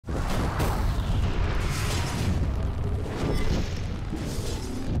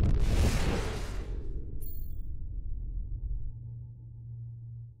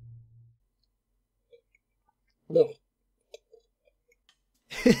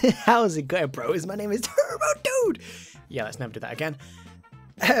How's it going, bros? My name is Turbo Dude! Yeah, let's never do that again.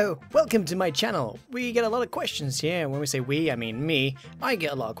 Oh, welcome to my channel. We get a lot of questions here. When we say we, I mean me. I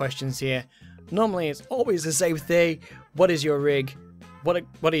get a lot of questions here. Normally, it's always the same thing. What is your rig? What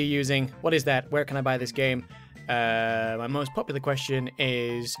are you using? What is that? Where can I buy this game? My most popular question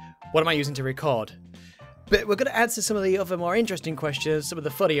is, what am I using to record? But we're going to answer some of the other more interesting questions, some of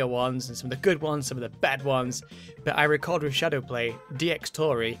the funnier ones, and some of the good ones, some of the bad ones. But I record with Shadowplay,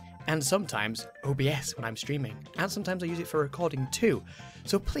 DxTory, and sometimes OBS when I'm streaming. And sometimes I use it for recording too.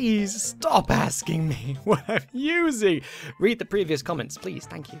 So please stop asking me what I'm using. Read the previous comments, please.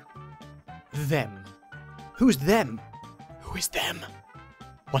 Thank you. Them. Who's them? Who is them?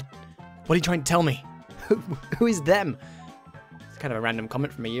 What are you trying to tell me? Who is them? It's kind of a random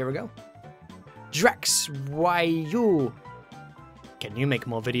comment from a year ago. Drax, why you? Can you make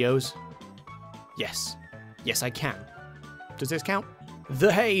more videos? Yes. Yes, I can. Does this count?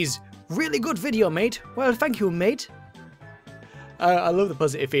 The Haze. Really good video, mate. Well, thank you, mate. I love the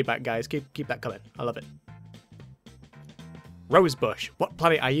positive feedback, guys. Keep that coming. I love it. Rosebush. What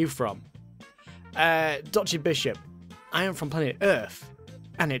planet are you from? Dr. Bishop. I am from planet Earth.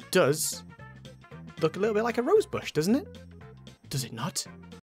 And it does look a little bit like a rosebush, doesn't it? Does it not?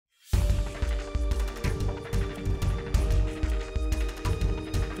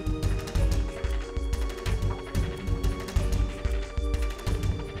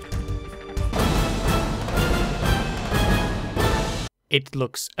 It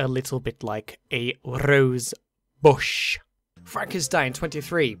looks a little bit like a rose bush. Frankenstein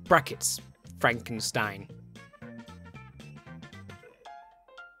 23, brackets, Frankenstein.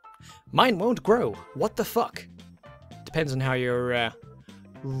 Mine won't grow. What the fuck? Depends on how you're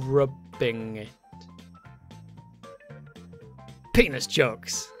rubbing it. Penis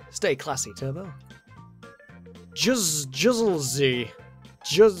jokes. Stay classy, Turbo. Juzzlez.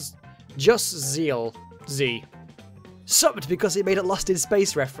 Zeal Z. Subbed because it made a Lost in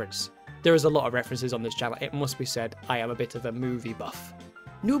Space reference. There is a lot of references on this channel. It must be said, I am a bit of a movie buff.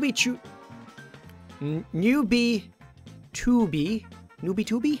 Newbie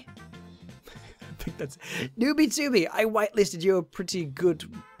Tubi. I think that's Newbie Tubi. I whitelisted you a pretty good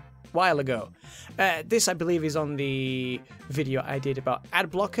while ago. This, I believe, is on the video I did about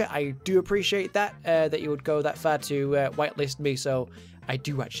ad blocker. I do appreciate that, that you would go that far to whitelist me, so I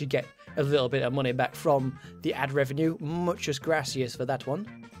do actually get a little bit of money back from the ad revenue. Muchas gracias for that one.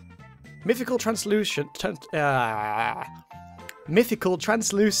 Mythical translucent,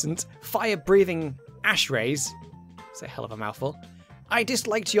 fire-breathing ash rays. It's a hell of a mouthful. I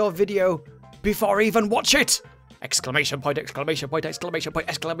disliked your video before I even watch it! Exclamation point, exclamation point, exclamation point,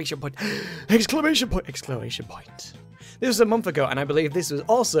 exclamation point, exclamation point, exclamation point. This was a month ago, and I believe this was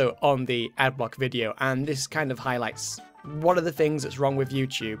also on the adblock video, and this kind of highlights one of the things that's wrong with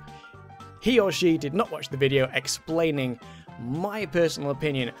YouTube. He or she did not watch the video explaining my personal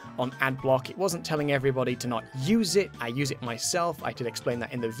opinion on adblock. It wasn't telling everybody to not use it. I use it myself. I did explain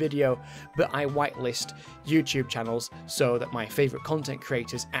that in the video, but I whitelist YouTube channels so that my favorite content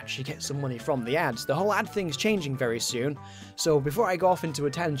creators actually get some money from the ads. The whole ad thing's changing very soon, so before I go off into a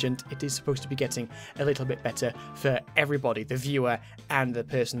tangent, it is supposed to be getting a little bit better for everybody, the viewer and the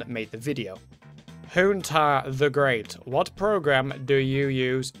person that made the video. Hoontar the Great, what program do you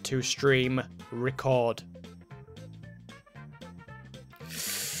use to stream record?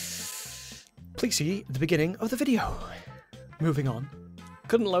 Please see the beginning of the video. Moving on.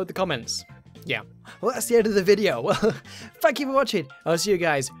 Couldn't load the comments. Yeah. Well, that's the end of the video. Well, thank you for watching. I'll see you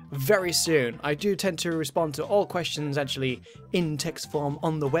guys very soon. I do tend to respond to all questions actually in text form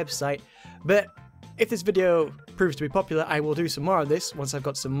on the website, but if this video proves to be popular, I will do some more of this once I've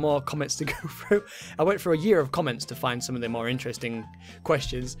got some more comments to go through. I went through a year of comments to find some of the more interesting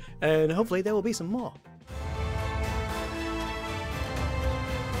questions, and hopefully there will be some more.